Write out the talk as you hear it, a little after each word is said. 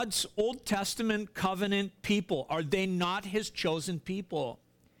God's Old Testament covenant people? Are they not his chosen people?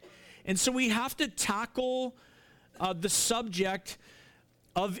 And so we have to tackle the subject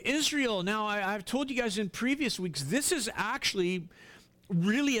of Israel. Now, I've told you guys in previous weeks, this is actually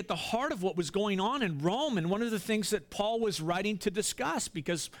really at the heart of what was going on in Rome, and one of the things that Paul was writing to discuss,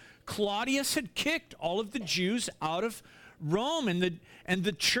 because Claudius had kicked all of the Jews out of Rome, and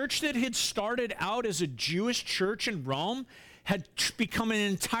the church that had started out as a Jewish church in Rome had become an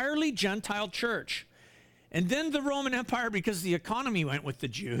entirely Gentile church. And then the Roman Empire, because the economy went with the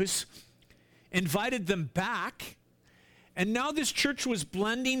Jews, invited them back. And now this church was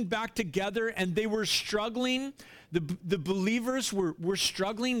blending back together, and they were struggling. The believers were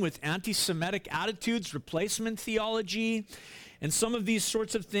struggling with anti-Semitic attitudes, replacement theology, and some of these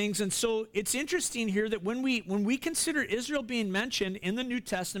sorts of things. And so it's interesting here that when we consider Israel being mentioned in the New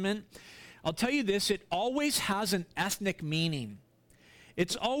Testament, I'll tell you this, it always has an ethnic meaning.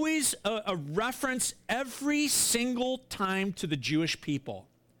 It's always a reference every single time to the Jewish people.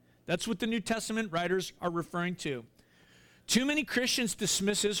 That's what the New Testament writers are referring to. Too many Christians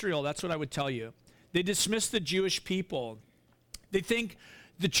dismiss Israel, that's what I would tell you. They dismiss the Jewish people. They think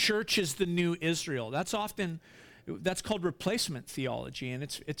the church is the new Israel. That's called replacement theology, and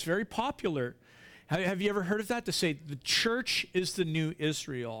it's very popular. Have you ever heard of that? To say the church is the new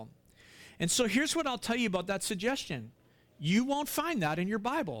Israel. And so here's what I'll tell you about that suggestion. You won't find that in your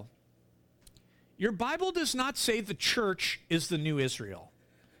Bible. Your Bible does not say the church is the new Israel.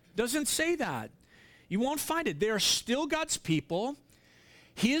 It doesn't say that. You won't find it. They are still God's people.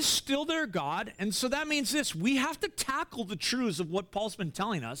 He is still their God. And so that means this. We have to tackle the truths of what Paul's been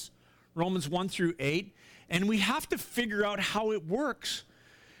telling us, Romans 1 through 8, and we have to figure out how it works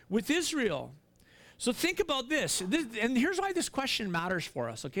with Israel. So think about this. And here's why this question matters for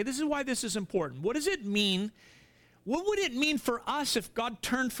us, okay? This is why this is important. What does it mean? What would it mean for us if God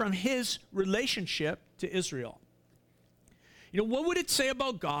turned from his relationship to Israel? What would it say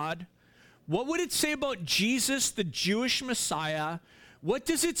about God? What would it say about Jesus, the Jewish Messiah? What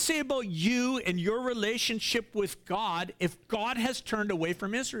does it say about you and your relationship with God if God has turned away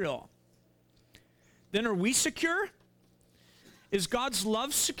from Israel? Then are we secure? Is God's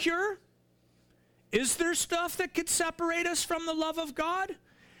love secure? Is there stuff that could separate us from the love of God?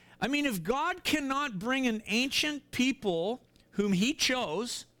 I mean, if God cannot bring an ancient people whom he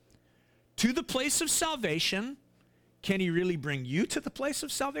chose to the place of salvation, can he really bring you to the place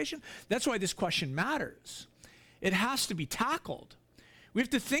of salvation? That's why this question matters. It has to be tackled. We have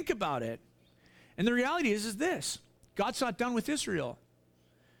to think about it. And the reality is this. God's not done with Israel.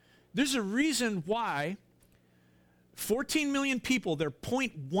 There's a reason why 14 million people, they're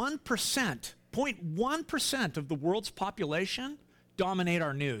 0.1% of the world's population dominate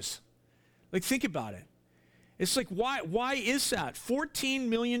our news. Like, think about it. It's like, why is that? 14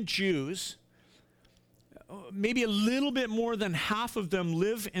 million Jews, maybe a little bit more than half of them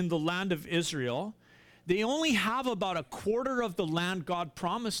live in the land of Israel. They only have about a quarter of the land God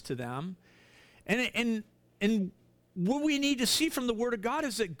promised to them. And what we need to see from the Word of God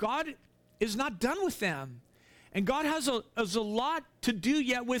is that God is not done with them. And God has a lot to do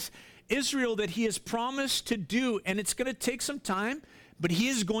yet with Israel that he has promised to do. And it's going to take some time, but he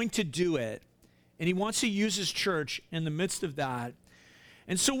is going to do it. And he wants to use his church in the midst of that.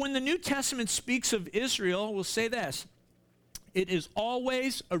 And so when the New Testament speaks of Israel, we'll say this. It is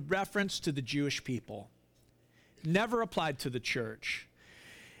always a reference to the Jewish people. Never applied to the church.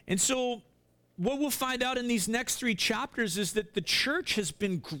 And so what we'll find out in these next 3 chapters is that the church has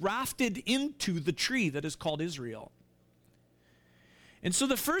been grafted into the tree that is called Israel. And so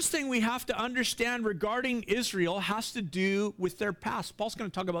the first thing we have to understand regarding Israel has to do with their past. Paul's going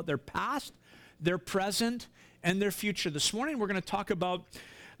to talk about their past, their present, and their future. This morning we're going to talk about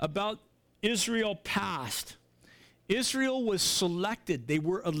Israel past. Israel was selected. They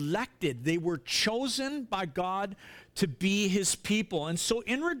were elected. They were chosen by God to be his people. And so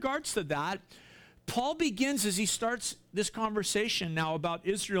in regards to that, Paul begins as he starts this conversation now about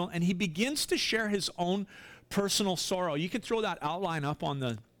Israel, and he begins to share his own personal sorrow. You can throw that outline up on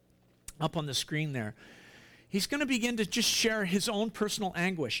the screen there. He's going to begin to just share his own personal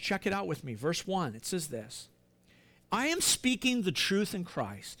anguish. Check it out with me. Verse 1, it says this. I am speaking the truth in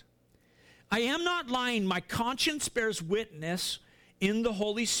Christ. I am not lying. My conscience bears witness in the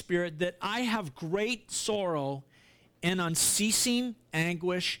Holy Spirit that I have great sorrow and unceasing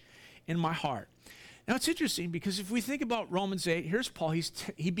anguish in my heart. Now it's interesting because if we think about Romans 8, here's Paul.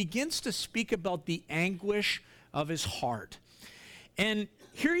 He begins to speak about the anguish of his heart. And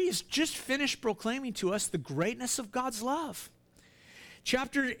here he has just finished proclaiming to us the greatness of God's love.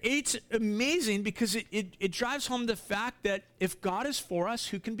 Chapter 8's amazing because it drives home the fact that if God is for us,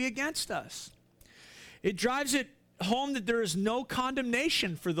 who can be against us? It drives it home that there is no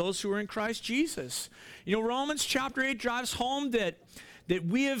condemnation for those who are in Christ Jesus. You know, Romans chapter 8 drives home that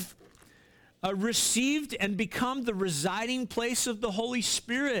we have received and become the residing place of the Holy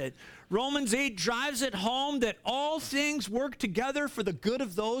Spirit. Romans 8 drives it home that all things work together for the good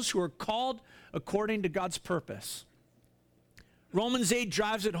of those who are called according to God's purpose. Romans 8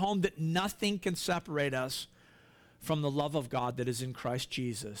 drives it home that nothing can separate us from the love of God that is in Christ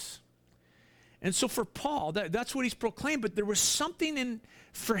Jesus. And so for Paul, that's what he's proclaimed, but there was something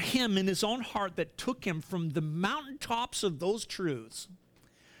for him in his own heart that took him from the mountaintops of those truths,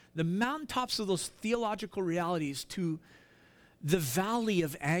 the mountaintops of those theological realities, to the valley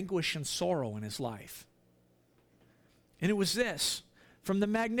of anguish and sorrow in his life. And it was this: from the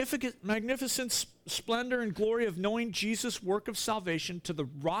magnificent splendor and glory of knowing Jesus' work of salvation to the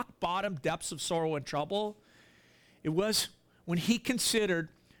rock bottom depths of sorrow and trouble, it was when he considered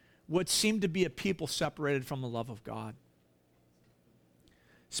what seemed to be a people separated from the love of God.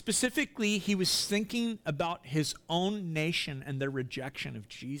 Specifically, he was thinking about his own nation and their rejection of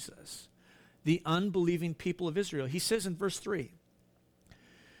Jesus, the unbelieving people of Israel. He says in verse 3,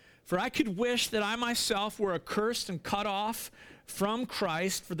 "For I could wish that I myself were accursed and cut off from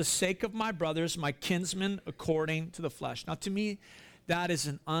Christ for the sake of my brothers, my kinsmen according to the flesh." Now, to me, that is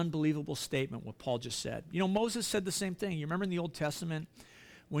an unbelievable statement, what Paul just said. You know, Moses said the same thing. You remember in the Old Testament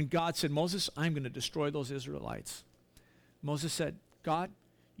when God said, "Moses, I'm going to destroy those Israelites." Moses said, "God,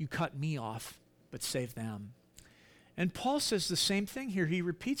 you cut me off, but save them." And Paul says the same thing here. He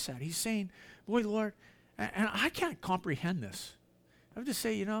repeats that. He's saying, boy, Lord, and I can't comprehend this. I have to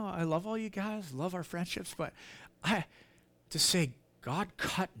say, you know, I love all you guys, love our friendships, but to say, God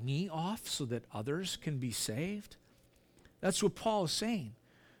cut me off so that others can be saved? That's what Paul is saying.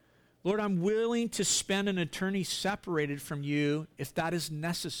 Lord, I'm willing to spend an eternity separated from you if that is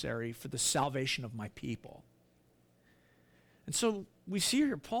necessary for the salvation of my people. And so we see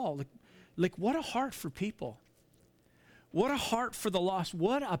here Paul, like what a heart for people. What a heart for the lost.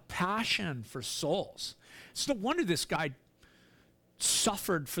 What a passion for souls. It's no wonder this guy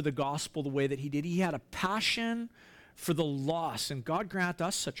suffered for the gospel the way that he did. He had a passion for the lost, and God grant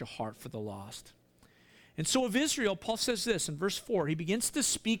us such a heart for the lost. And so of Israel, Paul says this in verse 4. He begins to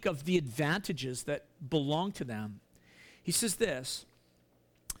speak of the advantages that belong to them. He says this: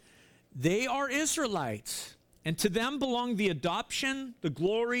 "They are Israelites, and to them belong the adoption, the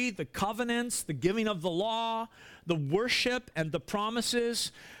glory, the covenants, the giving of the law, the worship, and the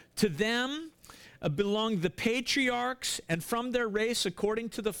promises. To them belong the patriarchs, and from their race, according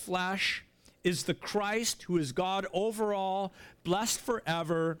to the flesh, is the Christ, who is God over all, blessed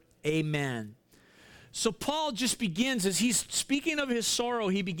forever. Amen." So Paul just begins, as he's speaking of his sorrow,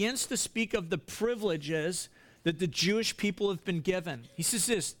 he begins to speak of the privileges that the Jewish people have been given. He says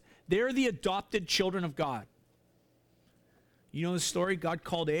this: they're the adopted children of God. You know the story? God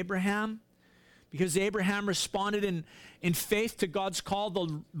called Abraham. Because Abraham responded in faith to God's call,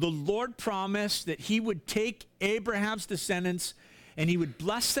 the Lord promised that he would take Abraham's descendants and he would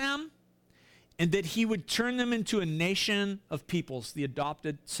bless them, and that he would turn them into a nation of peoples, the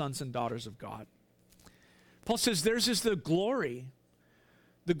adopted sons and daughters of God. Paul says theirs is the glory.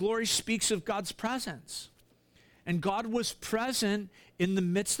 The glory speaks of God's presence. And God was present in the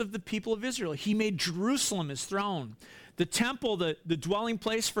midst of the people of Israel. He made Jerusalem his throne. The temple, the dwelling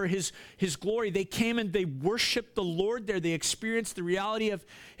place for his glory. They came and they worshiped the Lord there. They experienced the reality of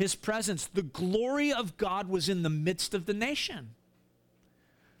his presence. The glory of God was in the midst of the nation.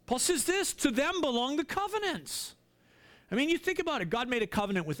 Paul says this: to them belong the covenants. I mean, you think about it. God made a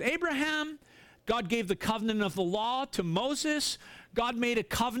covenant with Abraham. God gave the covenant of the law to Moses. God made a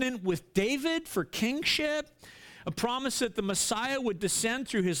covenant with David for kingship, a promise that the Messiah would descend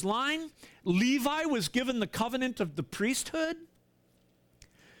through his line. Levi was given the covenant of the priesthood.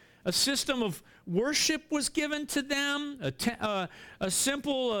 A system of worship was given to them, a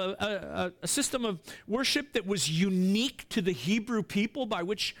system of worship that was unique to the Hebrew people by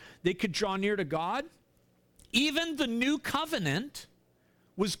which they could draw near to God. Even the new covenant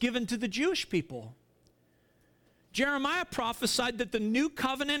was given to the Jewish people. Jeremiah prophesied that the new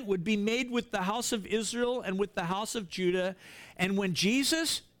covenant would be made with the house of Israel and with the house of Judah. And when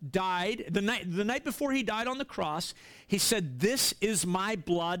Jesus died, the night before he died on the cross, he said, "This is my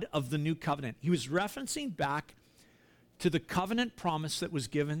blood of the new covenant." He was referencing back to the covenant promise that was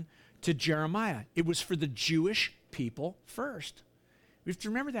given to Jeremiah. It was for the Jewish people first. We have to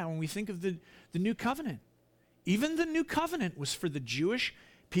remember that when we think of the new covenant. Even the new covenant was for the Jewish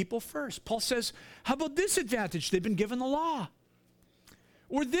people first. Paul says, how about this advantage? They've been given the law.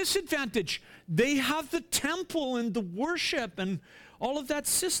 Or this advantage, they have the temple and the worship and all of that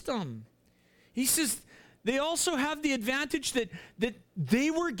system. He says they also have the advantage that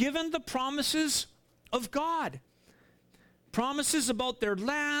they were given the promises of God. Promises about their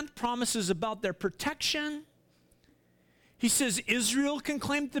land, promises about their protection. He says Israel can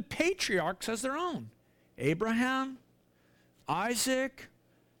claim the patriarchs as their own. Abraham, Isaac,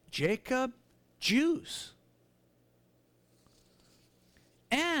 Jacob, Jews.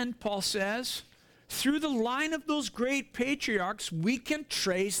 And Paul says, through the line of those great patriarchs, we can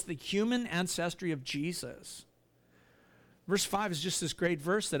trace the human ancestry of Jesus. Verse 5 is just this great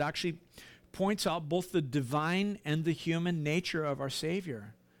verse that actually points out both the divine and the human nature of our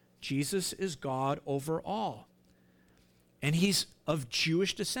Savior. Jesus is God over all. And he's of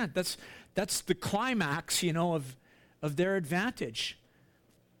Jewish descent. That's the climax, of their advantage.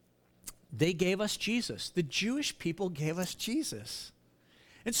 They gave us Jesus. The Jewish people gave us Jesus.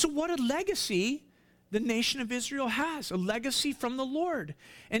 And so what a legacy the nation of Israel has, a legacy from the Lord.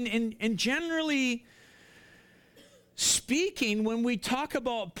 And generally speaking, when we talk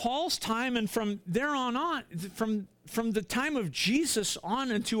about Paul's time and from there on, from the time of Jesus on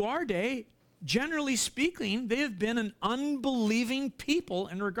into our day, generally speaking, they have been an unbelieving people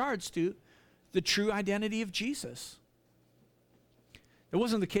in regards to the true identity of Jesus. It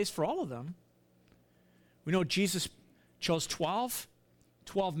wasn't the case for all of them. We know Jesus chose 12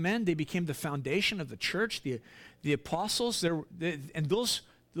 men. They became the foundation of the church, the apostles.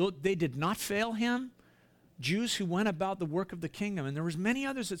 They did not fail him. Jews who went about the work of the kingdom. And there was many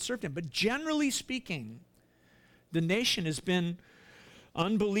others that served him. But generally speaking, the nation has been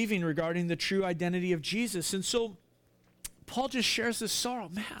unbelieving regarding the true identity of Jesus. And so Paul just shares this sorrow.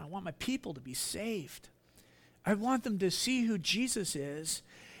 Man, I want my people to be saved. I want them to see who Jesus is.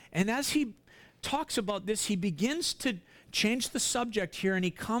 And as he talks about this, he begins to change the subject here, and he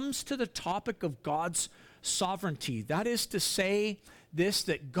comes to the topic of God's sovereignty. That is to say this,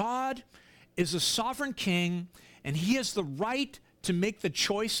 that God is a sovereign king, and he has the right to make the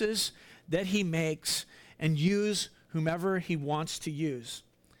choices that he makes and use whomever he wants to use.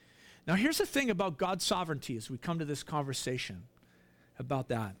 Now, here's the thing about God's sovereignty as we come to this conversation about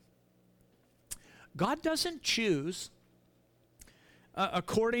that. God doesn't choose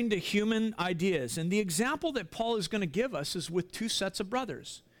according to human ideas. And the example that Paul is going to give us is with two sets of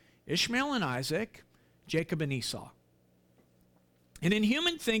brothers, Ishmael and Isaac, Jacob and Esau. And in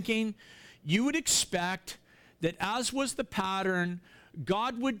human thinking, you would expect that, as was the pattern,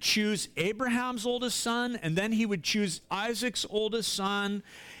 God would choose Abraham's oldest son, and then he would choose Isaac's oldest son,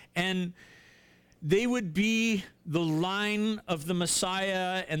 and they would be the line of the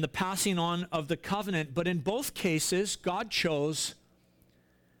Messiah and the passing on of the covenant. But in both cases, God chose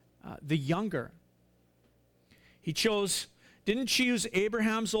the younger. He didn't choose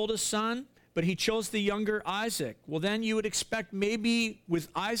Abraham's oldest son, but he chose the younger Isaac. Well, then you would expect maybe with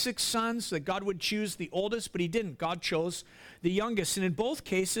Isaac's sons that God would choose the oldest, but he didn't. God chose the youngest. And in both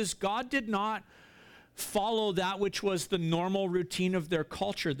cases, God did not follow that which was the normal routine of their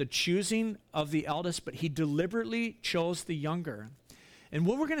culture, the choosing of the eldest, but he deliberately chose the younger. And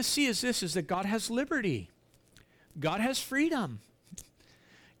what we're going to see is that God has liberty. God has freedom.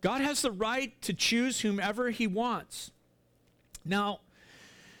 God has the right to choose whomever he wants. Now,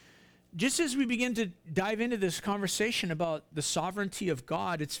 just as we begin to dive into this conversation about the sovereignty of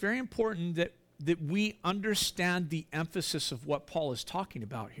God, it's very important that we understand the emphasis of what Paul is talking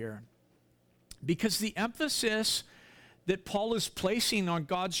about here. Because the emphasis that Paul is placing on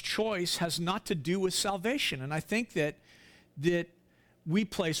God's choice has not to do with salvation. And I think that we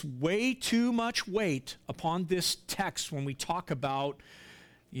place way too much weight upon this text when we talk about,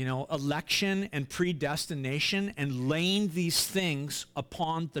 election and predestination and laying these things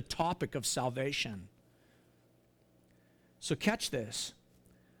upon the topic of salvation. So catch this.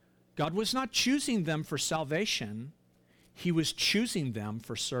 God was not choosing them for salvation. He was choosing them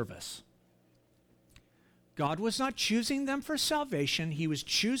for service. God was not choosing them for salvation. He was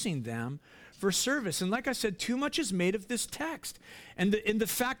choosing them for service. And like I said, too much is made of this text. And in the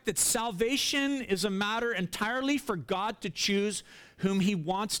fact that salvation is a matter entirely for God to choose whom he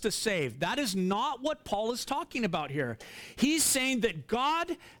wants to save. That is not what Paul is talking about here. He's saying that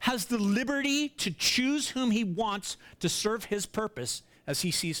God has the liberty to choose whom he wants to serve his purpose as he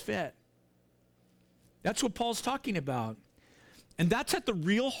sees fit. That's what Paul's talking about. And that's at the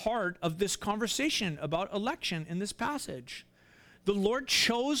real heart of this conversation about election in this passage. The Lord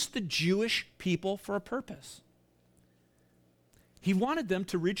chose the Jewish people for a purpose. He wanted them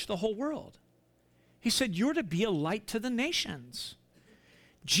to reach the whole world. He said, you're to be a light to the nations.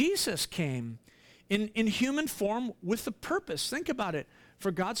 Jesus came in human form with a purpose. Think about it.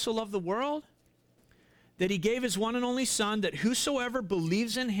 For God so loved the world that he gave his one and only Son, that whosoever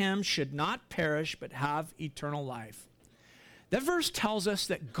believes in him should not perish but have eternal life. That verse tells us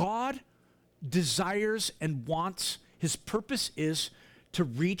that God desires and wants, his purpose is to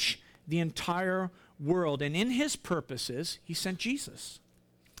reach the entire world. And in his purposes, he sent Jesus.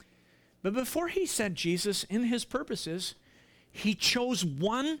 But before he sent Jesus, in his purposes, he chose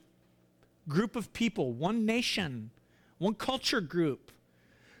one group of people, one nation, one culture group,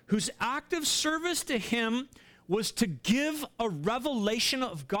 whose active service to him was to give a revelation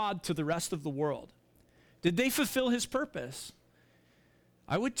of God to the rest of the world. Did they fulfill his purpose?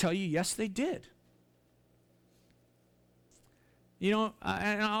 I would tell you, yes, they did. You know,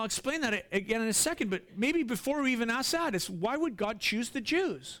 and I'll explain that again in a second, but maybe before we even ask that, it's why would God choose the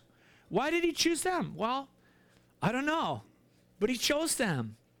Jews? Why did he choose them? Well, I don't know, but he chose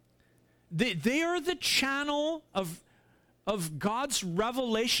them. They are the channel of God's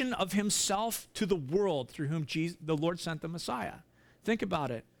revelation of himself to the world through whom the Lord sent the Messiah. Think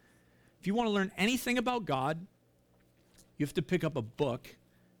about it. If you want to learn anything about God, you have to pick up a book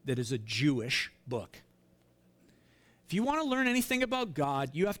that is a Jewish book. If you want to learn anything about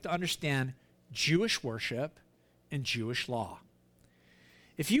God, you have to understand Jewish worship and Jewish law.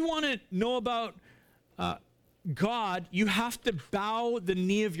 If you want to know about God, you have to bow the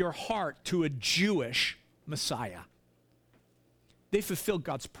knee of your heart to a Jewish Messiah. They fulfilled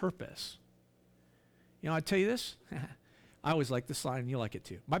God's purpose. You know, I tell you this, I always like this line, and you like it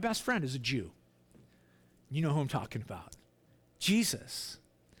too. My best friend is a Jew. You know who I'm talking about. Jesus.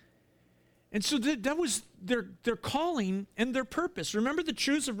 And so that was their calling and their purpose. Remember the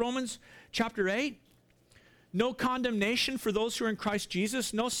truths of Romans chapter 8? No condemnation for those who are in Christ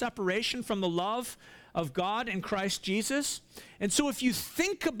Jesus. No separation from the love of God in Christ Jesus. And so if you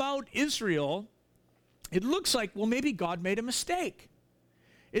think about Israel, it looks like, well, maybe God made a mistake.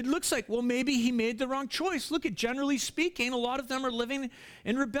 It looks like, well, maybe he made the wrong choice. Look at, generally speaking, a lot of them are living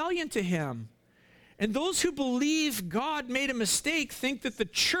in rebellion to him. And those who believe God made a mistake think that the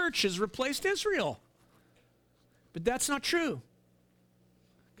church has replaced Israel. But that's not true.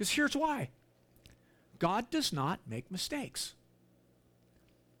 Because here's why. God does not make mistakes.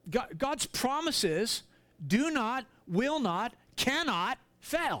 God's promises do not, will not, cannot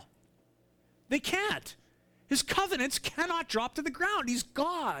fail. They can't. His covenants cannot drop to the ground. He's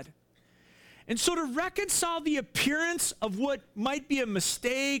God. And so to reconcile the appearance of what might be a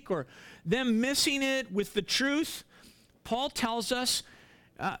mistake or them missing it with the truth, Paul tells us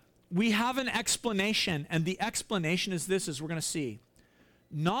we have an explanation. And the explanation is this, as we're going to see.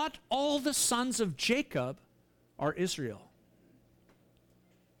 Not all the sons of Jacob are Israel.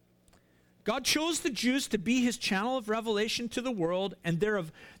 God chose the Jews to be his channel of revelation to the world, and there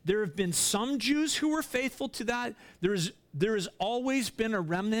have been some Jews who were faithful to that. There has always been a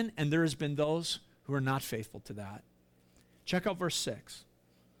remnant, and there has been those who are not faithful to that. Check out verse 6.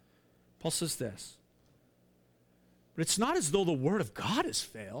 Paul says this, but it's not as though the word of God has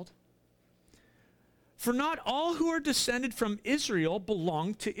failed. For not all who are descended from Israel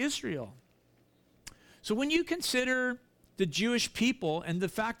belong to Israel. So when you consider the Jewish people and the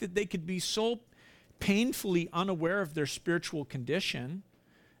fact that they could be so painfully unaware of their spiritual condition,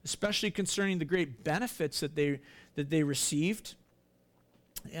 especially concerning the great benefits that they received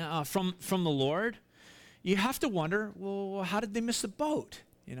from the Lord, you have to wonder, well, how did they miss the boat?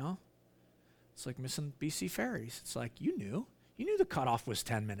 You know, it's like missing BC ferries. It's like you knew the cutoff was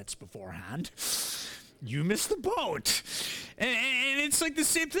 10 minutes beforehand. You missed the boat. And it's like the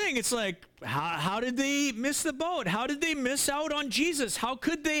same thing. It's like, how did they miss the boat? How did they miss out on Jesus? How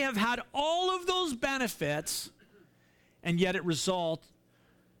could they have had all of those benefits and yet it result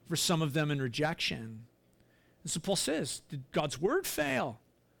for some of them in rejection? And so Paul says, did God's word fail?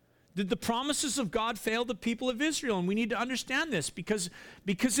 Did the promises of God fail the people of Israel? And we need to understand this because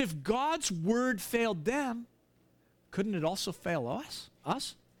if God's word failed them, couldn't it also fail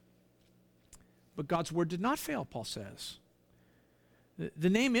us? But God's word did not fail, Paul says. The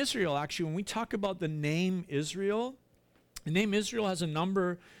name Israel, actually, when we talk about the name Israel has a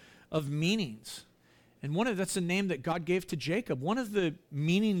number of meanings. And that's the name that God gave to Jacob. One of the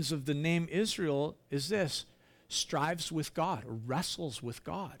meanings of the name Israel is this: strives with God or wrestles with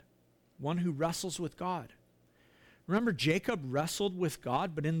God. One who wrestles with God. Remember, Jacob wrestled with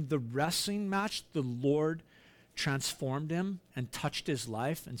God, but in the wrestling match, the Lord transformed him and touched his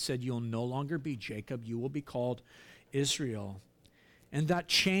life and said, you'll no longer be Jacob, you will be called Israel. And that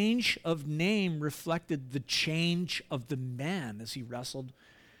change of name reflected the change of the man as he wrestled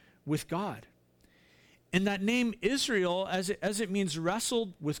with God. And that name Israel, as it means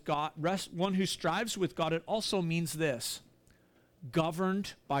wrestled with God, one who strives with God, it also means this: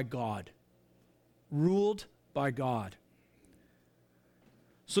 governed by God, ruled by God.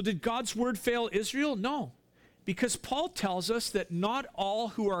 So did God's word fail Israel? No, because Paul tells us that not all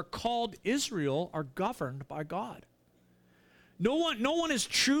who are called Israel are governed by God. No one is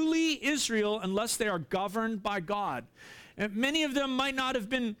truly Israel unless they are governed by God. And many of them might not have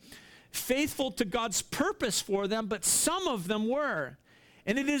been faithful to God's purpose for them, but some of them were.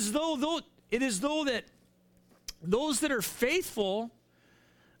 And it is though that those that are faithful,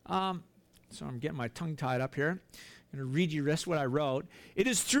 so I'm getting my tongue tied up here. I'm going to read you rest what I wrote. It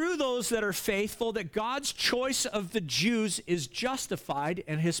is through those that are faithful that God's choice of the Jews is justified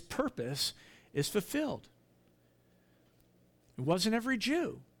and his purpose is fulfilled. It wasn't every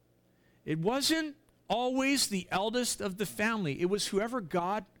Jew. It wasn't always the eldest of the family. It was whoever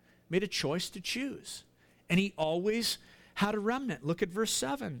God made a choice to choose. And he always had a remnant. Look at verse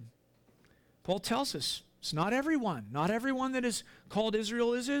 7. Paul tells us it's not everyone. Not everyone that is called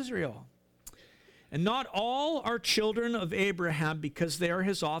Israel is Israel. And not all are children of Abraham because they are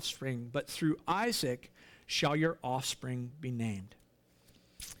his offspring, but through Isaac shall your offspring be named.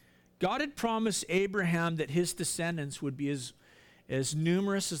 God had promised Abraham that his descendants would be as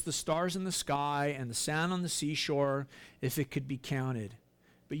numerous as the stars in the sky and the sand on the seashore, if it could be counted.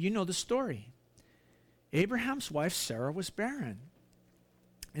 But you know the story. Abraham's wife Sarah was barren.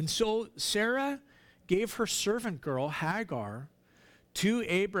 And so Sarah gave her servant girl Hagar to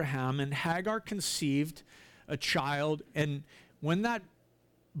Abraham, and Hagar conceived a child, and when that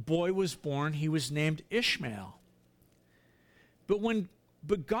boy was born, he was named Ishmael.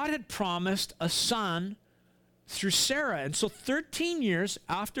 But God had promised a son through Sarah, and so 13 years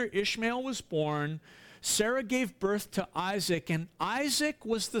after Ishmael was born, Sarah gave birth to Isaac, and Isaac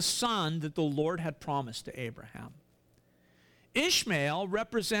was the son that the Lord had promised to Abraham. Ishmael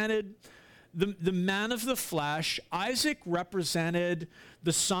represented the man of the flesh. Isaac represented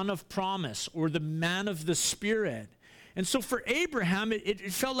the son of promise, or the man of the spirit. And so for Abraham,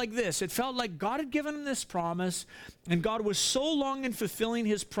 it felt like this. It felt like God had given him this promise, and God was so long in fulfilling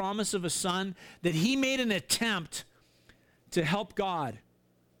his promise of a son that he made an attempt to help God.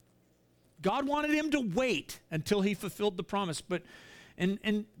 God wanted him to wait until he fulfilled the promise, but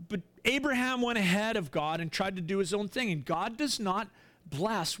Abraham went ahead of God and tried to do his own thing, and God does not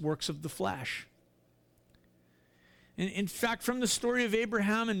bless works of the flesh. In fact, from the story of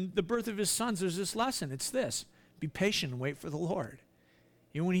Abraham and the birth of his sons, there's this lesson. It's this: be patient and wait for the Lord.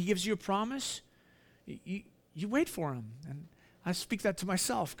 You know, when he gives you a promise, you wait for him. And I speak that to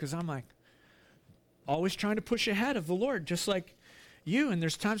myself because I'm like always trying to push ahead of the Lord, just like you. And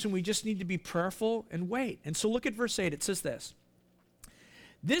there's times when we just need to be prayerful and wait. And so look at verse 8. It says this: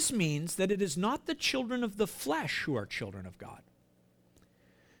 this means that it is not the children of the flesh who are children of God,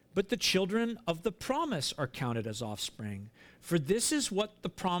 but the children of the promise are counted as offspring. For this is what the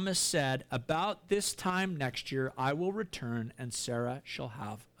promise said: about this time next year I will return, and Sarah shall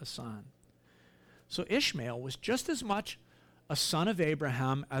have a son. So Ishmael was just as much a son of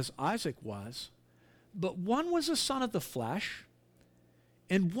Abraham as Isaac was, but one was a son of the flesh,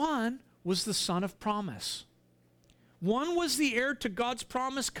 and one was the son of promise. One was the heir to God's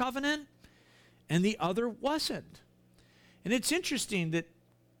promise covenant, and the other wasn't. And it's interesting that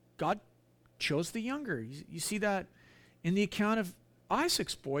God chose the younger. You see that in the account of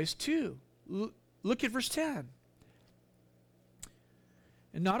Isaac's boys too. Look at verse 10.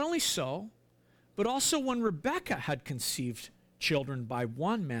 And not only so, but also when Rebekah had conceived children by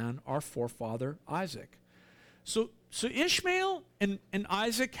one man, our forefather Isaac. So Ishmael and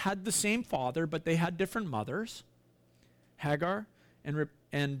Isaac had the same father, but they had different mothers, Hagar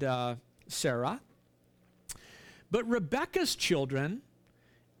and Sarah. But Rebekah's children,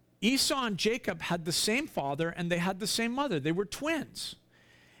 Esau and Jacob, had the same father and they had the same mother. They were twins.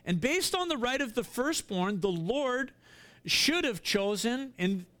 And based on the right of the firstborn, the Lord should have chosen,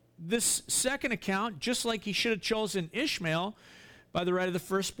 in this second account, just like he should have chosen Ishmael by the right of the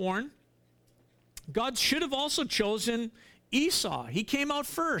firstborn, God should have also chosen Esau. He came out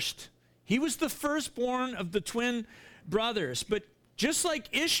first. He was the firstborn of the twin brothers. But just like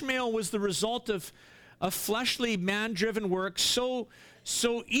Ishmael was the result of a fleshly, man-driven work, so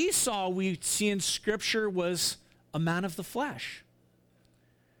Esau, we see in Scripture, was a man of the flesh.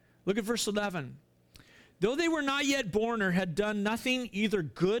 Look at verse 11. Though they were not yet born or had done nothing either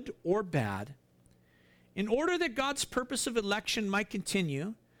good or bad, in order that God's purpose of election might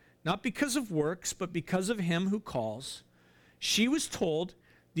continue, not because of works, but because of him who calls, she was told,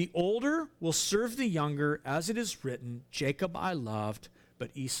 the older will serve the younger, as it is written, Jacob I loved,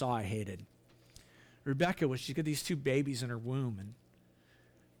 but Esau I hated. Rebekah, she's got these two babies in her womb, and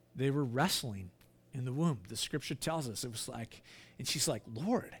they were wrestling. in the womb. The scripture tells us it was like, and she's like,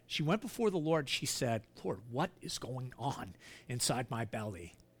 Lord, she went before the Lord. She said, Lord, what is going on inside my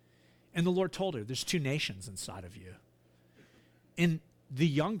belly? And the Lord told her, there's two nations inside of you. And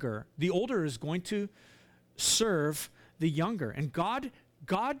the older is going to serve the younger. And God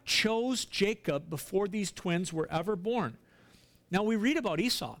chose Jacob before these twins were ever born. Now we read about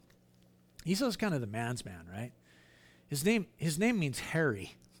Esau. Esau's kind of the man's man, right? His name means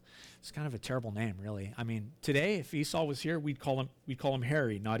hairy. It's kind of a terrible name, really. I mean, today, if Esau was here, we'd call him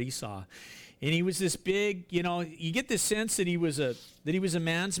Harry, not Esau. And he was this big, you get this sense that he was a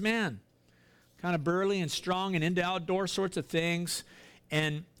man's man, kind of burly and strong and into outdoor sorts of things.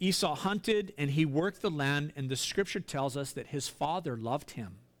 And Esau hunted and he worked the land, and the scripture tells us that his father loved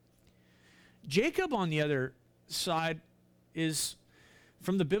him. Jacob, on the other side, is,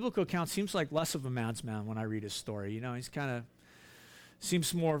 from the biblical account, seems like less of a man's man when I read his story. He's kind of,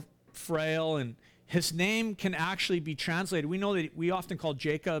 seems more frail, and his name can actually be translated. We know that we often call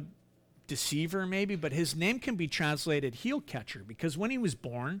Jacob deceiver maybe, but his name can be translated heel catcher, because when he was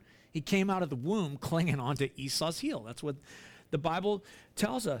born, he came out of the womb clinging onto Esau's heel. That's what the Bible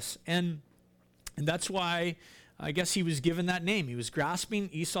tells us. And that's why I guess he was given that name. He was grasping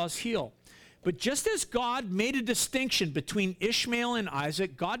Esau's heel. But just as God made a distinction between Ishmael and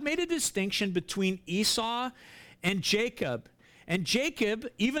Isaac, God made a distinction between Esau and Jacob. And Jacob,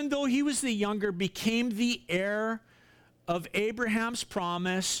 even though he was the younger, became the heir of Abraham's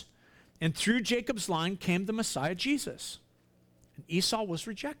promise. And through Jacob's line came the Messiah, Jesus. And Esau was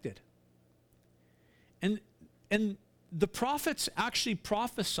rejected. And the prophets actually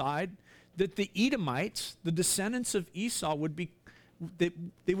prophesied that the Edomites, the descendants of Esau,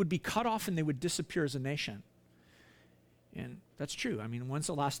 they would be cut off and they would disappear as a nation. And that's true. I mean, when's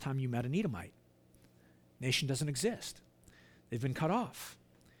the last time you met an Edomite? Nation doesn't exist. They've been cut off.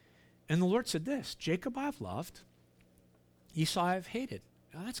 And the Lord said this, Jacob I have loved, Esau I have hated.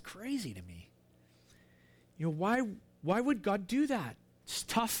 Now, that's crazy to me. Why would God do that? It's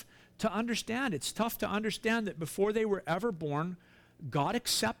tough to understand. It's tough to understand that before they were ever born, God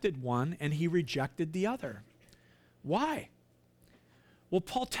accepted one and he rejected the other. Why? Well,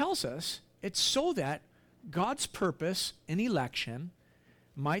 Paul tells us it's so that God's purpose in election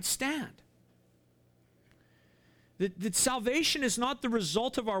might stand. That salvation is not the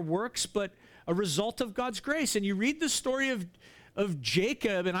result of our works, but a result of God's grace. And you read the story of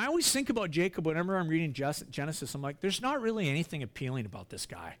Jacob, and I always think about Jacob whenever I'm reading Genesis. I'm like, there's not really anything appealing about this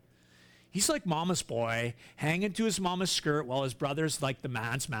guy. He's like mama's boy, hanging to his mama's skirt while his brother's like the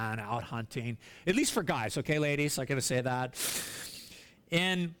man's man out hunting. At least for guys, okay, ladies? I gotta say that.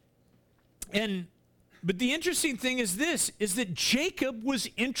 But the interesting thing is this, is that Jacob was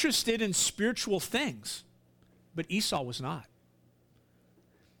interested in spiritual things, but Esau was not.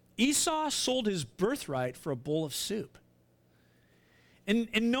 Esau sold his birthright for a bowl of soup. And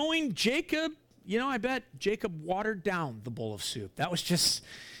knowing Jacob, I bet Jacob watered down the bowl of soup. That was just,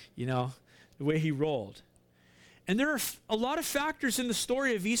 the way he rolled. And there are a lot of factors in the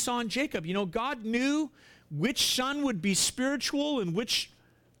story of Esau and Jacob. God knew which son would be spiritual and which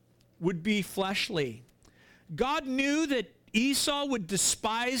would be fleshly. God knew that Esau would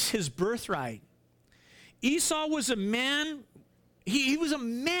despise his birthright. Esau was a man, he was a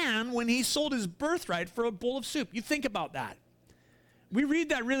man when he sold his birthright for a bowl of soup. You think about that. We read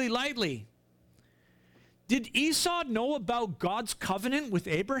that really lightly. Did Esau know about God's covenant with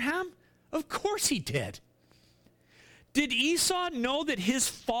Abraham? Of course he did. Did Esau know that his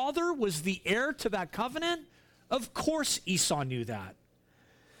father was the heir to that covenant? Of course Esau knew that.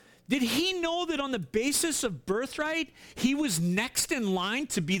 Did he know that on the basis of birthright, he was next in line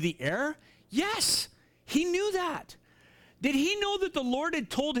to be the heir? Yes, he knew that. Did he know that the Lord had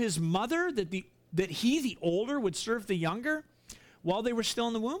told his mother that he, the older, would serve the younger while they were still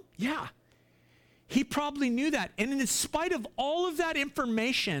in the womb? Yeah, he probably knew that. And in spite of all of that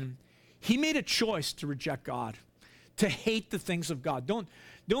information, he made a choice to reject God, to hate the things of God. Don't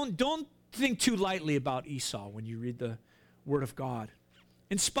think too lightly about Esau when you read the Word of God.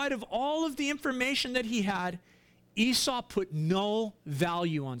 In spite of all of the information that he had, Esau put no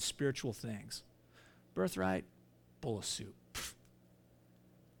value on spiritual things. Birthright, bowl of soup. Pfft.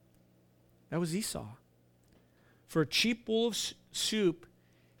 That was Esau. For a cheap bowl of soup,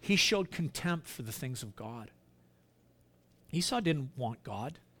 he showed contempt for the things of God. Esau didn't want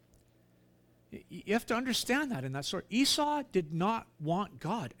God. You have to understand that in that story. Esau did not want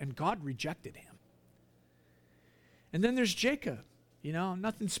God, and God rejected him. And then there's Jacob.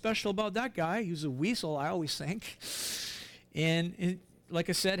 Nothing special about that guy. He was a weasel, I always think. And like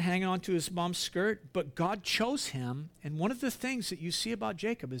I said, hanging on to his mom's skirt. But God chose him. And one of the things that you see about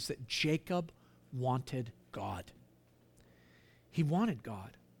Jacob is that Jacob wanted God. He wanted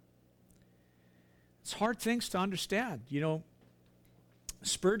God. It's hard things to understand. You know,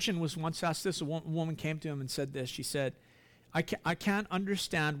 Spurgeon was once asked this. A woman came to him and said this. She said, I can't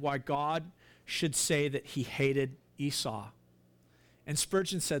understand why God should say that he hated Esau. And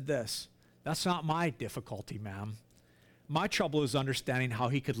Spurgeon said this, that's not my difficulty, ma'am. My trouble is understanding how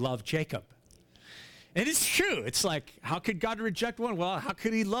he could love Jacob. And it's true. It's like, how could God reject one? Well, how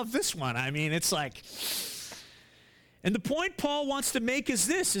could he love this one? I mean, it's like... And the point Paul wants to make is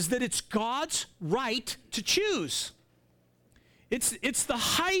this, is that it's God's right to choose. It's the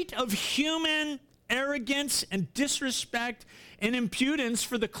height of human arrogance and disrespect and impudence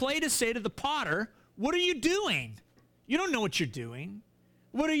for the clay to say to the potter, what are you doing? You don't know what you're doing.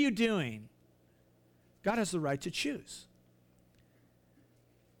 What are you doing? God has the right to choose.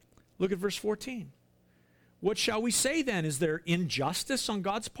 Look at verse 14. What shall we say then? Is there injustice on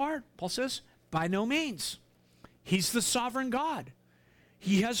God's part? Paul says, by no means. He's the sovereign God.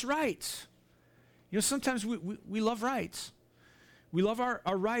 He has rights. You know, sometimes we love rights. We love our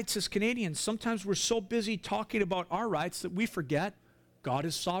rights as Canadians. Sometimes we're so busy talking about our rights that we forget God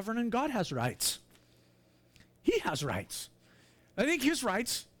is sovereign and God has rights. He has rights. I think his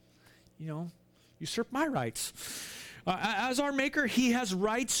rights, you know, usurp my rights. As our maker, he has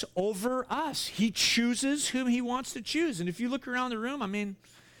rights over us. He chooses whom he wants to choose. And if you look around the room, I mean,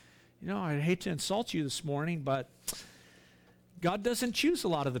 you know, I'd hate to insult you this morning, but God doesn't choose a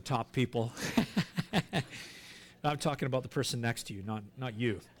lot of the top people. I'm talking about the person next to you, not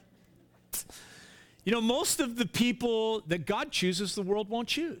you. You know, most of the people that God chooses, the world won't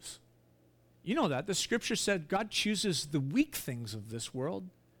choose. You know that. The scripture said God chooses the weak things of this world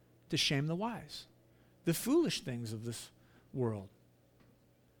to shame the wise, the foolish things of this world.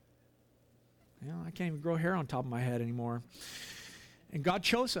 You know, I can't even grow hair on top of my head anymore. And God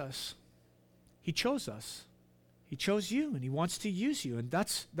chose us. He chose us. He chose you, and he wants to use you, and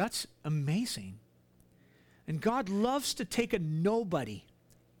that's amazing. And God loves to take a nobody.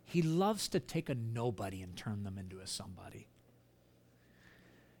 He loves to take a nobody and turn them into a somebody.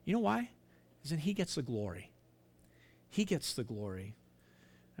 You know why? Because then he gets the glory. He gets the glory.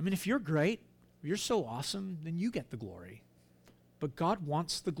 I mean, if you're great, you're so awesome, then you get the glory. But God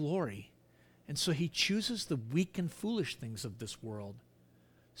wants the glory. And so he chooses the weak and foolish things of this world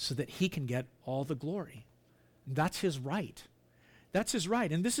so that he can get all the glory. And that's his right. That's his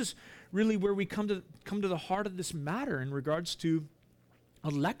right. And this is really where we come to the heart of this matter in regards to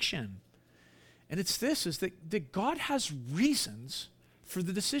election. And it's this, is that God has reasons for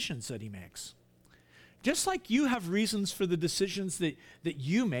the decisions that he makes. Just like you have reasons for the decisions that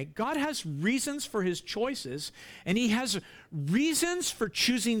you make, God has reasons for his choices, and he has reasons for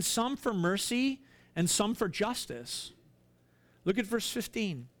choosing some for mercy and some for justice. Look at verse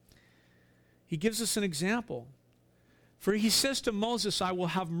 15. He gives us an example. For he says to Moses, I will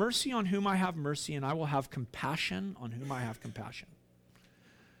have mercy on whom I have mercy, and I will have compassion on whom I have compassion.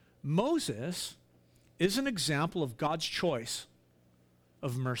 Moses is an example of God's choice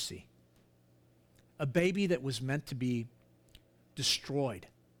of mercy. A baby that was meant to be destroyed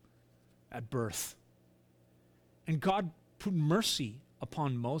at birth. And God put mercy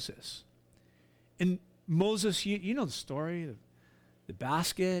upon Moses. And Moses, you know the story of the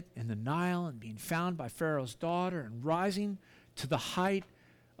basket and the Nile and being found by Pharaoh's daughter and rising to the height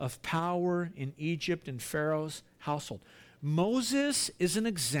of power in Egypt and Pharaoh's household. Moses is an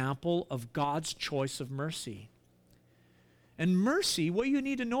example of God's choice of mercy. And mercy, what you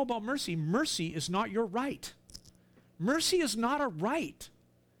need to know about mercy, mercy is not your right. Mercy is not a right.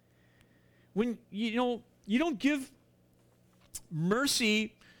 When, you don't give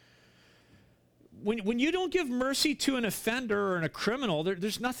mercy, when you don't give mercy to an offender or a criminal,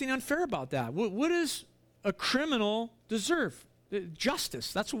 there's nothing unfair about that. What does a criminal deserve?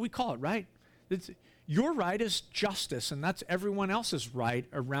 Justice, that's what we call it, right? Your right is justice, and that's everyone else's right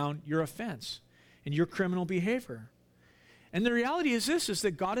around your offense and your criminal behavior. And the reality is this, is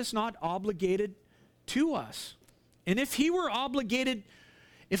that God is not obligated to us. And if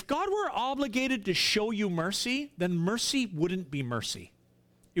God were obligated to show you mercy, then mercy wouldn't be mercy.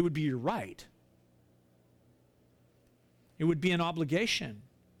 It would be your right. It would be an obligation.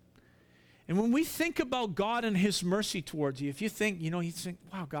 And when we think about God and his mercy towards you, if you think, you think,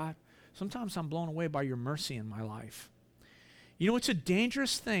 wow, God, sometimes I'm blown away by your mercy in my life. It's a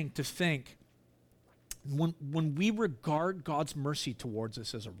dangerous thing to think when we regard God's mercy towards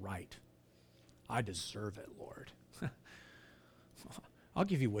us as a right. I deserve it, Lord. I'll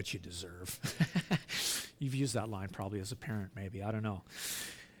give you what you deserve. You've used that line probably as a parent, maybe. I don't know.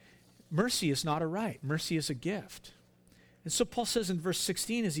 Mercy is not a right. Mercy is a gift. And so Paul says in verse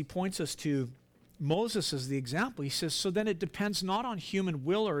 16, as he points us to Moses as the example. He says, so then it depends not on human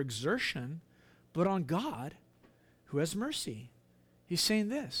will or exertion, but on God who has mercy. He's saying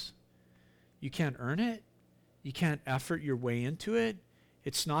this: you can't earn it. You can't effort your way into it.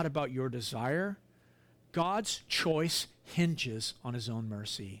 It's not about your desire. God's choice hinges on his own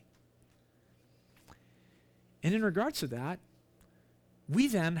mercy. And in regards to that, we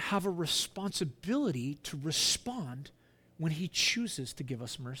then have a responsibility to respond when he chooses to give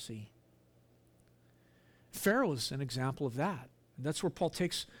us mercy. Pharaoh is an example of that. And that's where Paul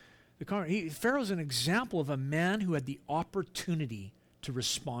takes the conversation. Pharaoh is an example of a man who had the opportunity to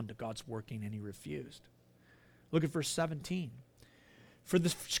respond to God's working, and he refused. Look at verse 17. For the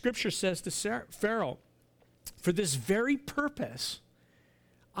scripture says to Pharaoh, for this very purpose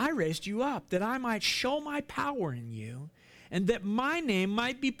I raised you up, that I might show my power in you, and that my name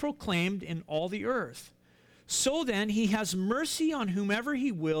might be proclaimed in all the earth. So then he has mercy on whomever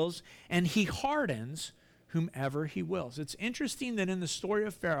he wills, and he hardens whomever he wills. It's interesting that in the story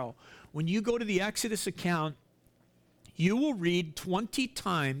of Pharaoh, when you go to the Exodus account, you will read 20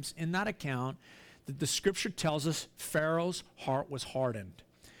 times in that account that the scripture tells us Pharaoh's heart was hardened.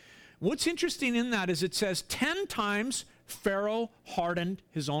 What's interesting in that is it says 10 times Pharaoh hardened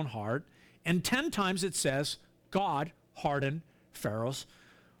his own heart, and 10 times it says God hardened Pharaoh's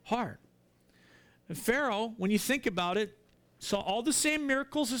heart. And Pharaoh, when you think about it, saw all the same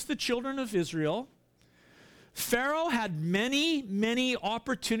miracles as the children of Israel. Pharaoh had many, many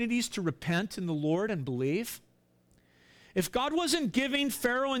opportunities to repent in the Lord and believe. If God wasn't giving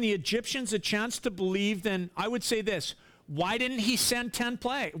Pharaoh and the Egyptians a chance to believe, then I would say this: why didn't he send 10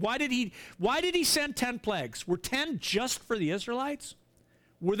 plagues? Why did he send 10 plagues? Were 10 just for the Israelites?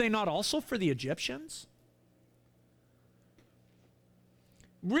 Were they not also for the Egyptians?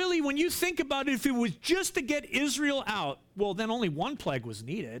 Really, when you think about it, if it was just to get Israel out, well, then only one plague was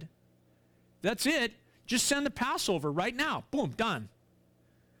needed. That's it. Just send the Passover right now. Boom, done.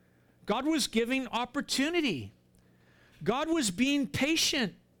 God was giving opportunity. God was being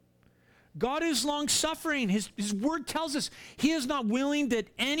patient. God is long-suffering. His word tells us he is not willing that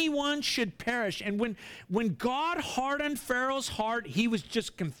anyone should perish. And when God hardened Pharaoh's heart, he was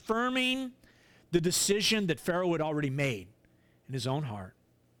just confirming the decision that Pharaoh had already made in his own heart.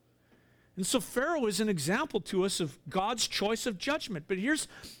 And so Pharaoh is an example to us of God's choice of judgment. But here's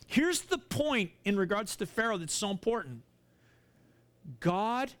the point in regards to Pharaoh that's so important.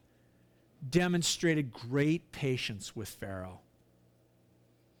 God demonstrated great patience with Pharaoh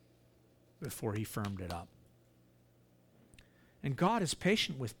before he firmed it up. And God is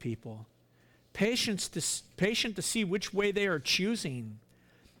patient with people, patient to see which way they are choosing.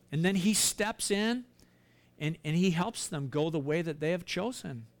 And then he steps in and he helps them go the way that they have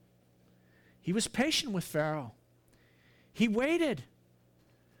chosen. He was patient with Pharaoh. He waited.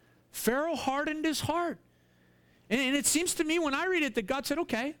 Pharaoh hardened his heart. And it seems to me when I read it that God said,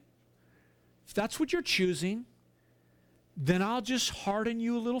 okay, if that's what you're choosing, then I'll just harden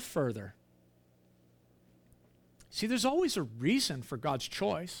you a little further. See, there's always a reason for God's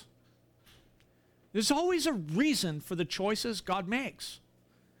choice. There's always a reason for the choices God makes.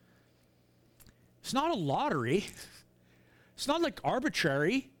 It's not a lottery. It's not like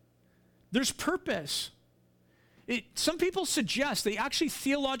arbitrary. There's purpose. Some people suggest, they actually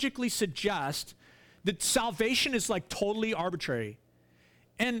theologically suggest that salvation is like totally arbitrary.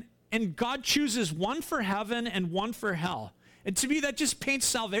 And God chooses one for heaven and one for hell. And to me, that just paints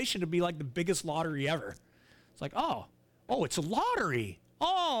salvation to be like the biggest lottery ever. It's like, oh, it's a lottery.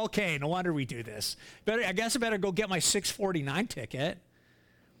 Oh, okay, no wonder we do this. I guess I better go get my 649 ticket.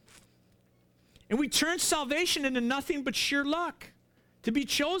 And we turn salvation into nothing but sheer luck to be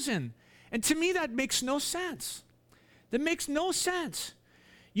chosen. And to me, that makes no sense. That makes no sense.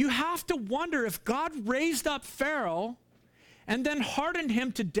 You have to wonder if God raised up Pharaoh and then hardened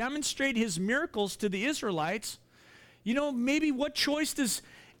him to demonstrate his miracles to the Israelites. You know, maybe what choice does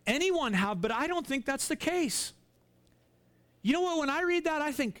anyone have? But I don't think that's the case. You know what? When I read that,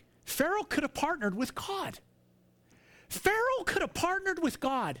 I think Pharaoh could have partnered with God. Pharaoh could have partnered with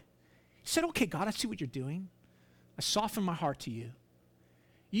God. He said, okay, God, I see what you're doing. I soften my heart to you.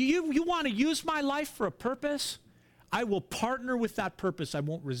 You want to use my life for a purpose? I will partner with that purpose. I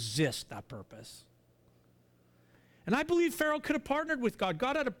won't resist that purpose. And I believe Pharaoh could have partnered with God.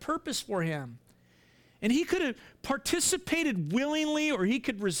 God had a purpose for him. And he could have participated willingly or he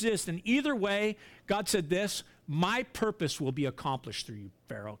could resist. And either way, God said this: my purpose will be accomplished through you,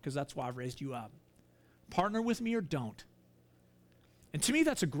 Pharaoh, because that's why I've raised you up. Partner with me or don't. And to me,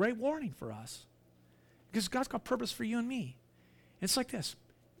 that's a great warning for us, because God's got purpose for you and me. And it's like this: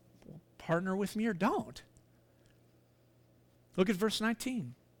 partner with me or don't. Look at verse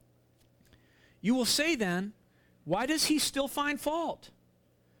 19. You will say then, why does he still find fault?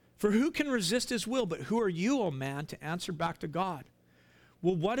 For who can resist his will? But who are you, O man, to answer back to God?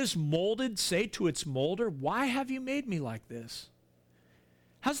 Will what is molded say to its molder, why have you made me like this?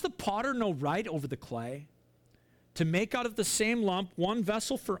 Has the potter no right over the clay to make out of the same lump one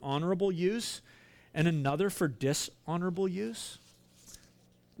vessel for honorable use and another for dishonorable use?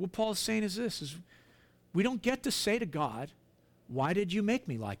 What Paul is saying is this, is we don't get to say to God, why did you make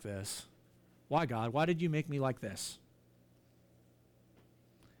me like this? Why, God? Why did you make me like this?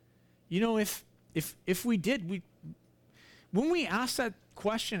 You know, if we did, when we ask that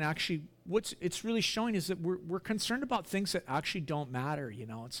question, actually, what it's really showing is that we're concerned about things that actually don't matter. You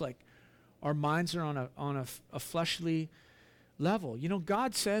know, it's like our minds are on a fleshly level. You know,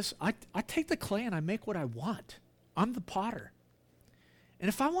 God says, I take the clay and I make what I want. I'm the potter. And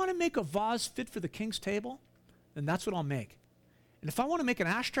if I want to make a vase fit for the king's table, then that's what I'll make. And if I want to make an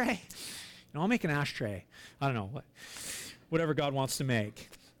ashtray, I'll make an ashtray. I don't know, whatever God wants to make.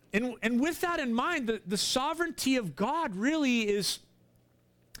 And with that in mind, the sovereignty of God really is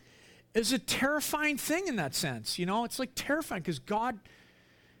a terrifying thing in that sense. You know, it's like terrifying because God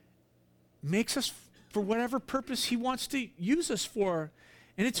makes us for whatever purpose he wants to use us for.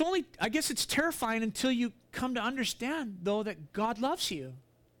 And it's only, I guess it's terrifying until you come to understand, though, that God loves you.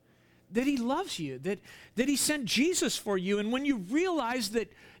 That he loves you, that he sent Jesus for you. And when you realize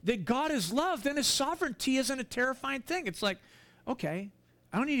that God is love, then his sovereignty isn't a terrifying thing. It's like, okay,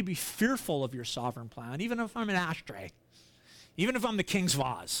 I don't need to be fearful of your sovereign plan, even if I'm an ashtray, even if I'm the king's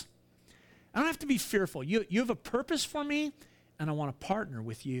vase. I don't have to be fearful. You have a purpose for me, and I want to partner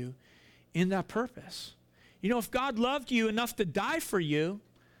with you in that purpose. You know, if God loved you enough to die for you,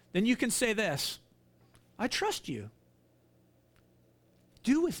 then you can say this, I trust you.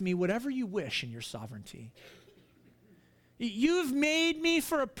 Do with me whatever you wish in your sovereignty. You've made me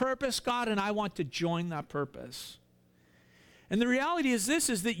for a purpose, God, and I want to join that purpose. And the reality is this,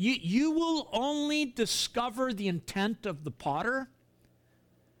 is that you will only discover the intent of the potter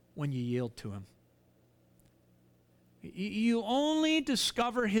when you yield to him. You only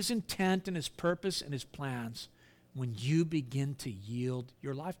discover his intent and his purpose and his plans when you begin to yield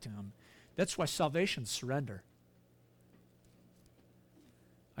your life to him. That's why salvation's surrender.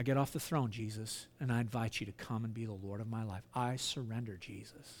 I get off the throne, Jesus, and I invite you to come and be the Lord of my life. I surrender,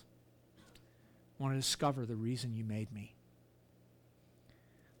 Jesus. I want to discover the reason you made me.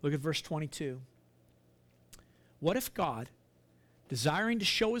 Look at verse 22. What if God, desiring to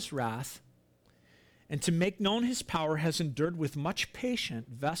show his wrath and to make known his power, has endured with much patience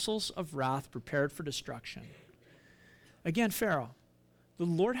vessels of wrath prepared for destruction? Again, Pharaoh. The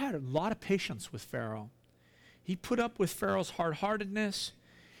Lord had a lot of patience with Pharaoh. He put up with Pharaoh's hard-heartedness.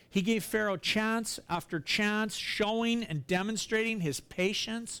 He gave Pharaoh chance after chance, showing and demonstrating his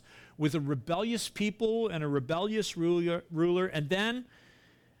patience with a rebellious people and a rebellious ruler. And then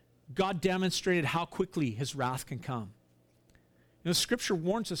God demonstrated how quickly his wrath can come. You know, Scripture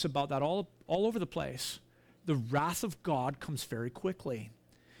warns us about that all over the place. The wrath of God comes very quickly.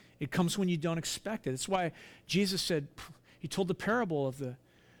 It comes when you don't expect it. That's why Jesus said, he told the parable of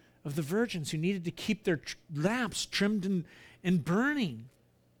the virgins who needed to keep their lamps trimmed and burning.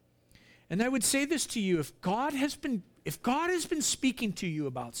 And I would say this to you, if God has been speaking to you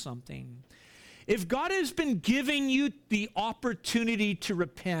about something, if God has been giving you the opportunity to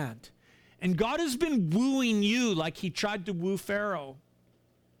repent, and God has been wooing you like he tried to woo Pharaoh,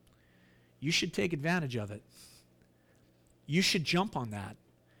 you should take advantage of it. You should jump on that.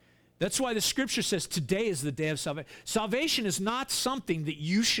 That's why the Scripture says today is the day of salvation. Salvation is not something that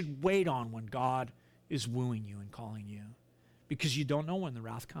you should wait on when God is wooing you and calling you, because you don't know when the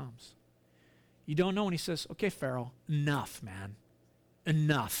wrath comes. You don't know when he says, okay, Pharaoh, enough, man.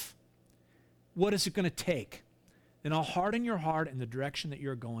 Enough. What is it going to take? Then I'll harden your heart in the direction that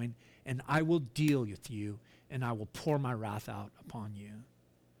you're going, and I will deal with you, and I will pour my wrath out upon you.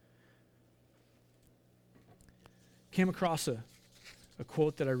 Came across a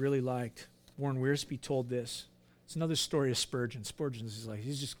quote that I really liked. Warren Wiersbe told this. It's another story of Spurgeon. Spurgeon is like,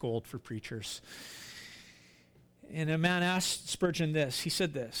 he's just gold for preachers. And a man asked Spurgeon this. He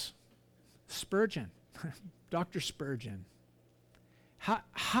said this, Spurgeon, Dr. Spurgeon,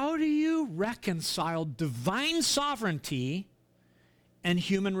 how do you reconcile divine sovereignty and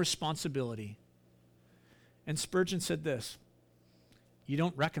human responsibility? And Spurgeon said this, you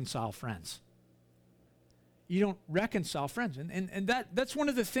don't reconcile friends. You don't reconcile friends. And that's one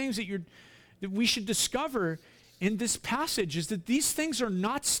of the things that we should discover in this passage, is that these things are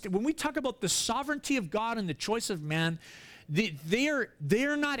not, when we talk about the sovereignty of God and the choice of man, they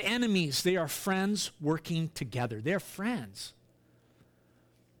are not enemies. They are friends working together. They're friends.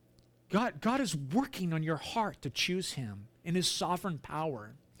 God is working on your heart to choose him in his sovereign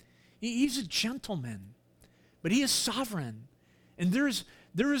power. He's a gentleman, but he is sovereign. And there is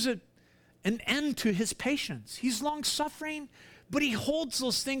an end to his patience. He's long-suffering, but he holds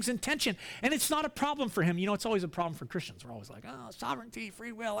those things in tension. And it's not a problem for him. You know, it's always a problem for Christians. We're always like, oh, sovereignty,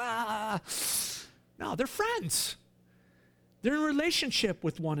 free will, No, they're friends. They're in relationship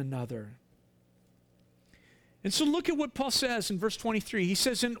with one another. And so look at what Paul says in verse 23. He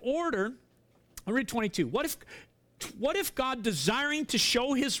says, I'll read 22. What if God, desiring to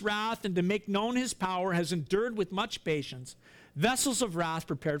show his wrath and to make known his power, has endured with much patience vessels of wrath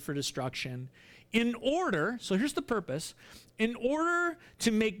prepared for destruction, in order, so here's the purpose, in order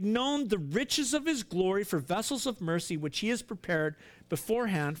to make known the riches of his glory for vessels of mercy, which he has prepared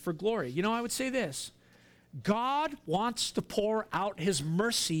beforehand for glory. You know, I would say this. God wants to pour out his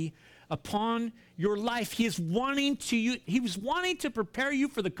mercy upon your life. He was wanting to prepare you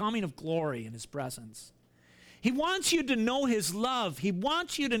for the coming of glory in his presence. He wants you to know his love. He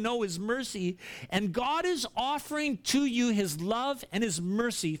wants you to know his mercy. And God is offering to you his love and his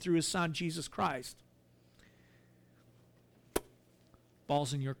mercy through his son, Jesus Christ.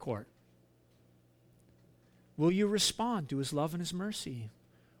 Ball's in your court. Will you respond to his love and his mercy?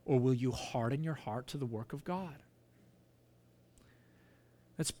 Or will you harden your heart to the work of God?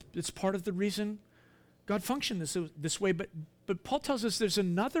 It's part of the reason God functioned this way. But Paul tells us there's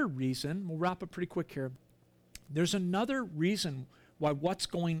another reason. We'll wrap up pretty quick here. There's another reason why what's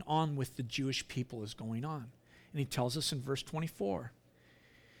going on with the Jewish people is going on. And he tells us in verse 24.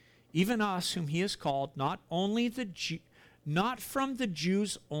 Even us whom he has called, not from the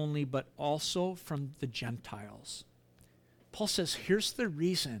Jews only, but also from the Gentiles. Paul says, here's the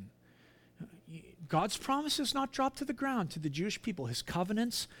reason. God's promises not drop to the ground to the Jewish people. His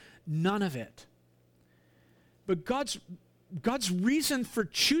covenants, none of it. But God's reason for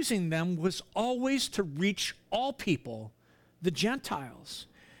choosing them was always to reach all people, the Gentiles.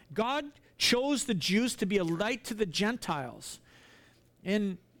 God chose the Jews to be a light to the Gentiles.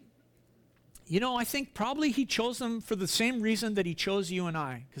 And, you know, I think probably he chose them for the same reason that he chose you and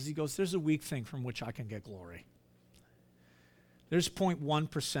I, because he goes, there's a weak thing from which I can get glory. There's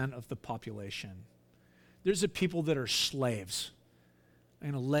 0.1% of the population. There's a people that are slaves.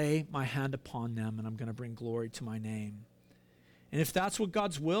 I'm going to lay my hand upon them, and I'm going to bring glory to my name. And if that's what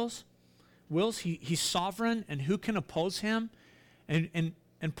God's wills, he's sovereign, and who can oppose him? And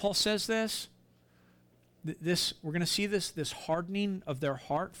Paul says this, we're going to see this hardening of their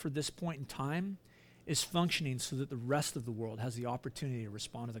heart for this point in time is functioning so that the rest of the world has the opportunity to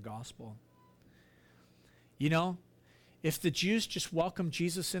respond to the gospel. You know, if the Jews just welcome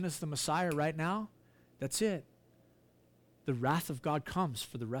Jesus in as the Messiah right now, that's it. The wrath of God comes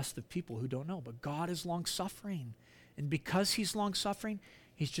for the rest of people who don't know. But God is long-suffering. And because he's long-suffering,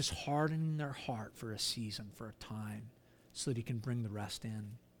 he's just hardening their heart for a season, for a time, so that he can bring the rest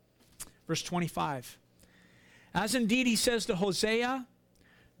in. Verse 25. As indeed he says to Hosea,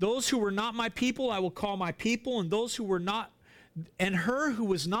 those who were not my people I will call my people, and those who were not, and her who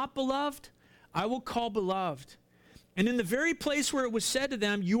was not beloved, I will call beloved. And in the very place where it was said to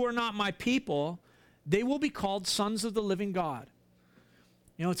them, you are not my people, they will be called sons of the living God.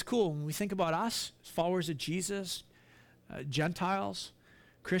 You know, it's cool when we think about us, followers of Jesus, Gentiles,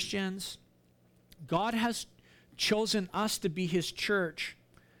 Christians. God has chosen us to be his church,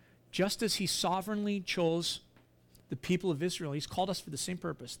 just as he sovereignly chose the people of Israel. He's called us for the same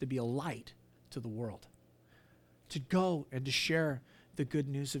purpose, to be a light to the world, to go and to share the good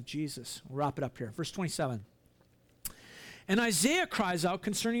news of Jesus. We'll wrap it up here. Verse 27. And Isaiah cries out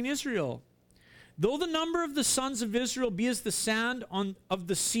concerning Israel, though the number of the sons of Israel be as the sand of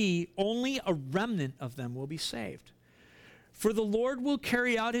the sea, only a remnant of them will be saved. For the Lord will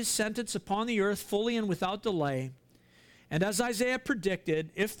carry out his sentence upon the earth fully and without delay. And as Isaiah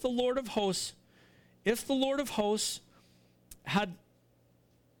predicted, if the Lord of hosts had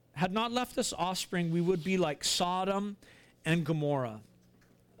not left us offspring, we would be like Sodom and Gomorrah.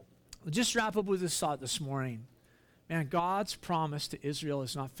 We'll just wrap up with this thought this morning. Man, God's promise to Israel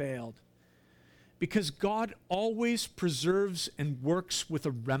has not failed, because God always preserves and works with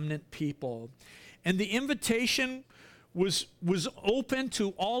a remnant people. And the invitation was open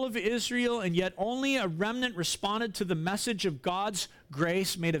to all of Israel, and yet only a remnant responded to the message of God's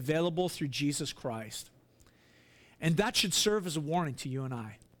grace made available through Jesus Christ. And that should serve as a warning to you and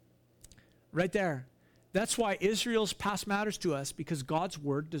I. Right there. That's why Israel's past matters to us, because God's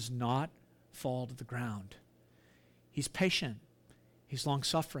word does not fall to the ground. He's patient. He's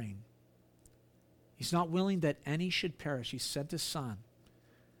long-suffering. He's not willing that any should perish. He sent his son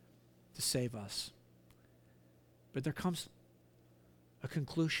to save us. But there comes a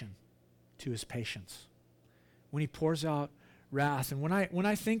conclusion. to his patience, when he pours out wrath. And when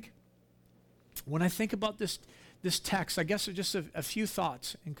I think about this text, I guess just a few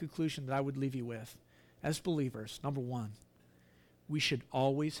thoughts in conclusion that I would leave you with. As believers, number one, we should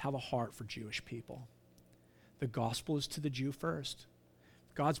always have a heart for Jewish people. The gospel is to the Jew first.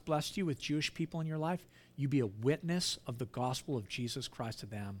 If God's blessed you with Jewish people in your life, you be a witness of the gospel of Jesus Christ to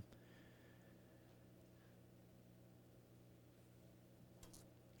them.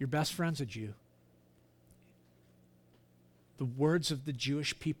 Your best friend's a Jew. The words of the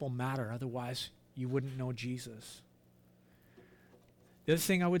Jewish people matter, otherwise you wouldn't know Jesus. The other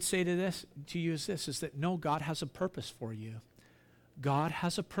thing I would say to you is this, is that no, God has a purpose for you. God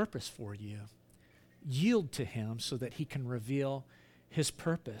has a purpose for you. Yield to him so that he can reveal his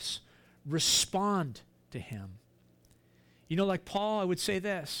purpose. Respond to him. You know, like Paul, I would say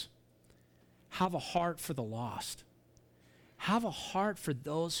this, have a heart for the lost. Have a heart for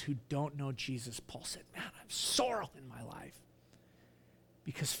those who don't know Jesus. Paul said, man, I have sorrow in my life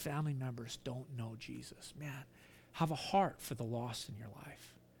because family members don't know Jesus. Man, have a heart for the lost in your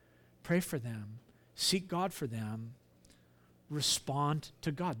life. Pray for them. Seek God for them. Respond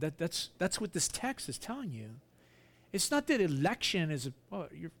to God. That's what this text is telling you. It's not that election is,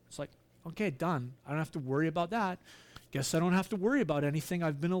 it's like, okay, done. I don't have to worry about that. Guess I don't have to worry about anything.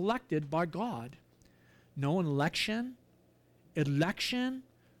 I've been elected by God. No, election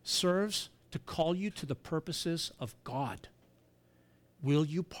serves to call you to the purposes of God. Will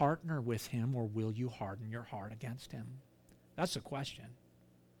you partner with him or will you harden your heart against him? That's the question.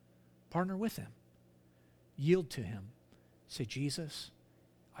 Partner with him. Yield to him. Say, Jesus,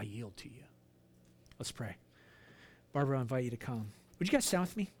 I yield to you. Let's pray. Barbara, I invite you to come. Would you guys stand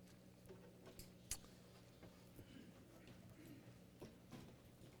with me?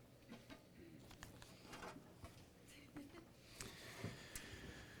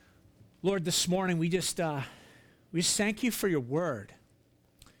 Lord, this morning we just thank you for your word.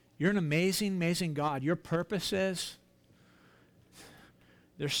 You're an amazing, amazing God. Your purposes,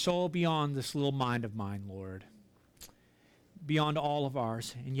 they're so beyond this little mind of mine, Lord. Beyond all of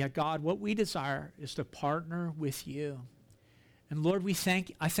ours. And yet, God, what we desire is to partner with you. And Lord, I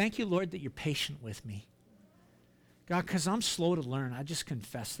thank you, Lord, that you're patient with me. God, because I'm slow to learn, I just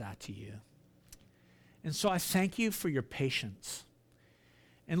confess that to you. And so I thank you for your patience.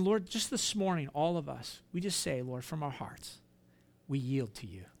 And Lord, just this morning, all of us, we just say, Lord, from our hearts, we yield to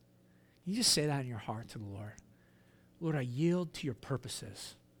you. You just say that in your heart to the Lord. Lord, I yield to your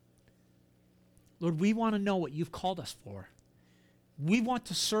purposes. Lord, we want to know what you've called us for. We want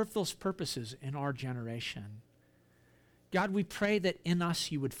to serve those purposes in our generation. God, we pray that in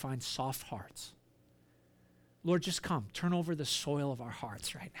us you would find soft hearts. Lord, just come, turn over the soil of our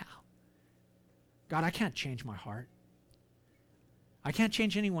hearts right now. God, I can't change my heart. I can't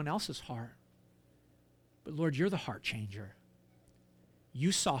change anyone else's heart. But Lord, you're the heart changer.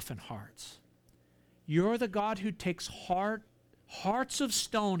 You soften hearts. You're the God who takes hearts of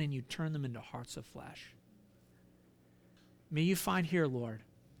stone and you turn them into hearts of flesh. May you find here, Lord,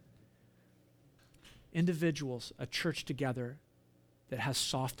 individuals, a church together that has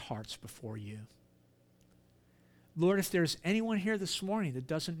soft hearts before you. Lord, if there's anyone here this morning that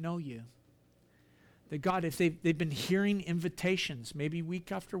doesn't know you, that God, if they've been hearing invitations, maybe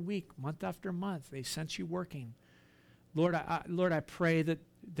week after week, month after month, they sense you working. Lord, I pray that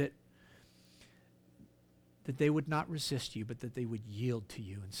they would not resist you, but that they would yield to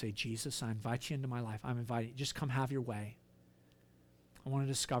you and say, Jesus, I invite you into my life. I'm inviting you. Just come have your way. I want to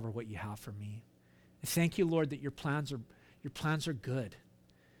discover what you have for me. I thank you, Lord, that your plans are good.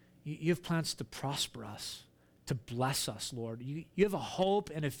 You have plans to prosper us, to bless us, Lord. You have a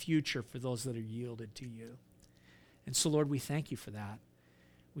hope and a future for those that are yielded to you. And so, Lord, we thank you for that.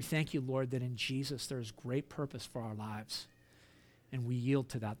 We thank you, Lord, that in Jesus there is great purpose for our lives. And we yield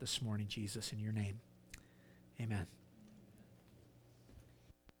to that this morning, Jesus, in your name. Amen.